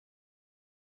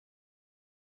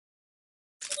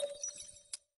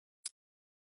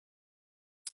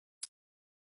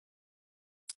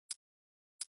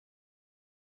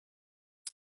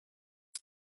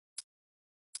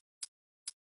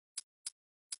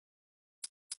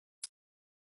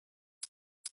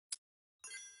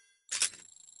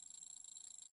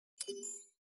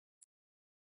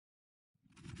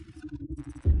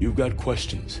got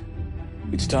questions,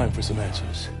 it's time for some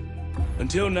answers.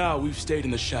 Until now, we've stayed in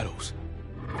the shadows,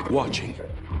 watching,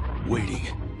 waiting.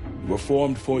 We were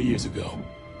formed 4 years ago,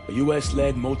 a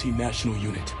US-led multinational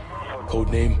unit,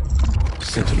 codename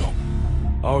Sentinel.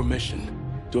 Our mission,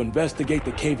 to investigate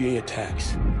the KVA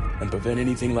attacks and prevent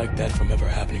anything like that from ever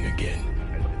happening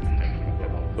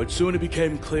again. But soon it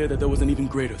became clear that there was an even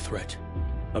greater threat.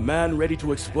 A man ready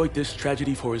to exploit this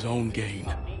tragedy for his own gain.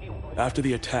 After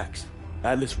the attacks,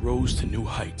 Atlas rose to new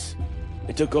heights.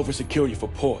 It took over security for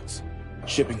ports,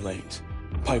 shipping lanes,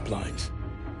 pipelines.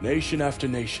 Nation after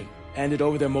nation handed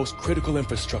over their most critical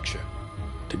infrastructure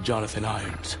to Jonathan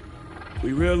Irons.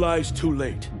 We realized too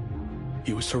late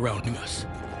he was surrounding us.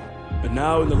 But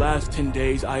now in the last 10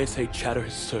 days, ISA chatter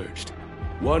has surged.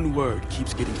 One word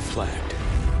keeps getting flagged.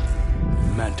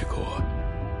 Manticore.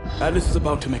 Atlas is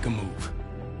about to make a move,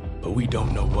 but we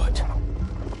don't know what.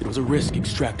 It was a risk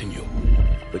extracting you,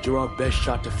 but you're our best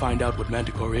shot to find out what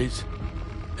Manticore is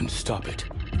and stop it.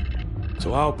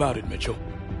 So how about it, Mitchell?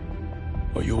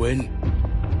 Are you in?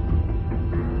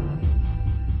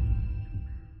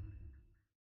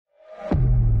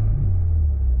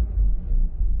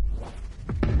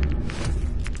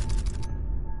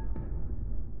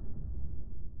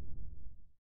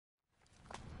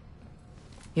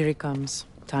 Here he comes.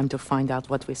 Time to find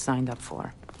out what we signed up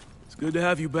for. It's good to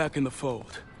have you back in the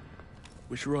fold.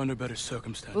 Wish we were under better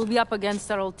circumstances. We'll be up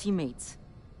against our old teammates.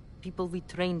 People we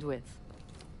trained with.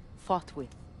 Fought with.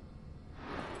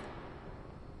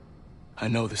 I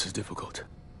know this is difficult,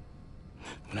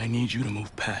 but I need you to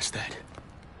move past that.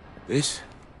 This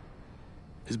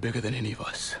is bigger than any of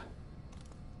us.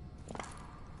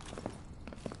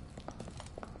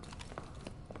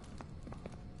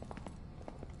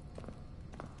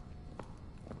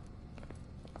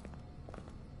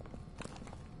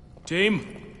 Team,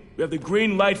 we have the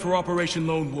green light for Operation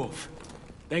Lone Wolf.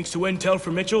 Thanks to intel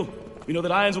from Mitchell, we know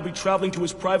that Irons will be traveling to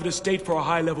his private estate for a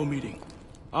high-level meeting.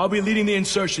 I'll be leading the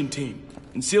insertion team,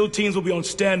 and SEAL teams will be on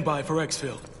standby for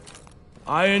exfil.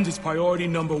 Irons is priority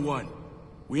 #1.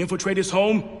 We infiltrate his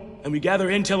home, and we gather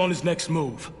intel on his next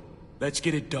move. Let's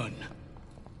get it done.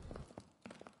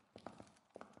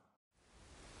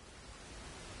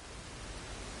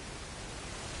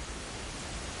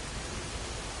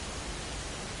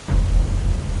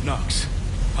 Knox,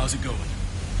 how's it going?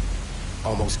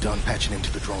 Almost done patching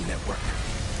into the drone network.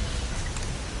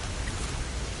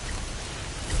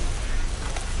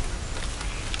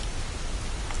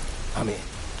 I'm in.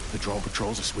 The drone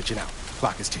patrols are switching out.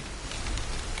 Clock is ticking.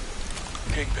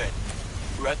 Kingpin,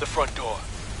 we're at the front door.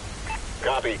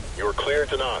 Copy. You're cleared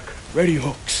to knock. Ready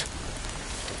hooks.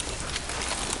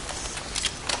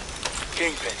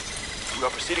 Kingpin, we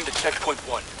are proceeding to checkpoint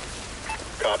 1.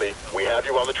 Copy. We have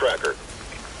you on the tracker.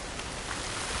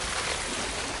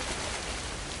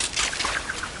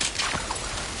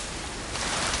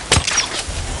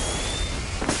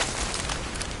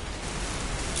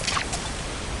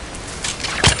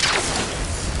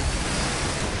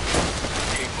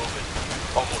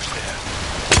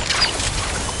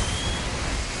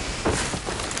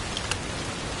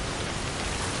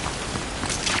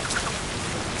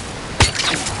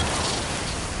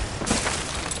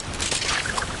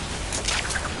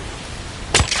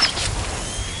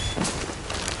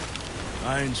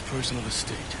 Irons' personal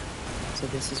estate. So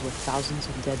this is what thousands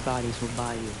of dead bodies will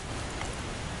buy you.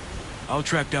 I'll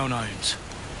track down Irons.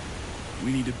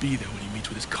 We need to be there when he meets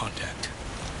with his contact.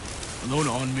 Alone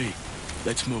on me.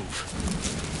 Let's move.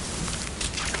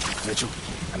 Mitchell,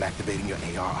 I'm activating your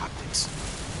AR optics.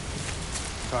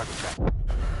 Target track.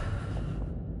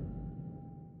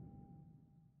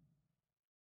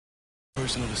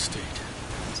 Personal estate.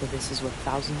 So this is what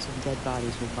thousands of dead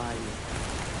bodies will buy you.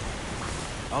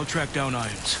 I'll track down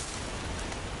Irons.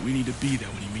 We need to be there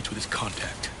when he meets with his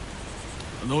contact.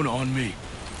 Alone on me.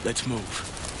 Let's move.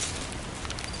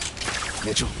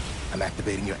 Mitchell, I'm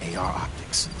activating your AR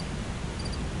optics.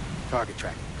 Target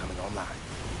tracking coming online.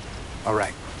 All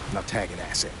right, now tag an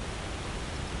asset.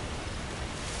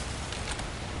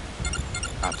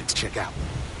 Optics check out.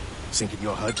 Syncing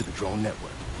your HUD to the drone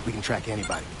network. We can track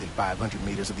anybody within 500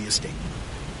 meters of the estate.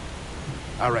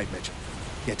 All right, Mitchell.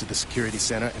 Get to the security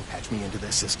center and patch me into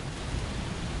their system.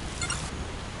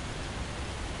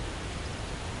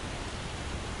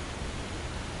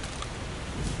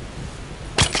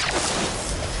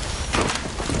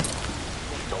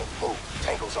 Don't move.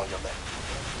 Tangle's on your left.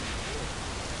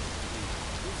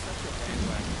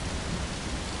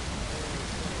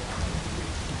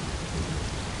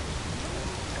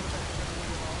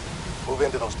 Move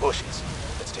into those bushes.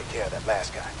 Let's take care of that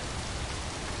last guy.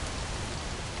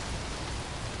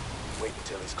 Wait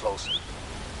until he's closer.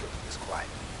 It's quiet.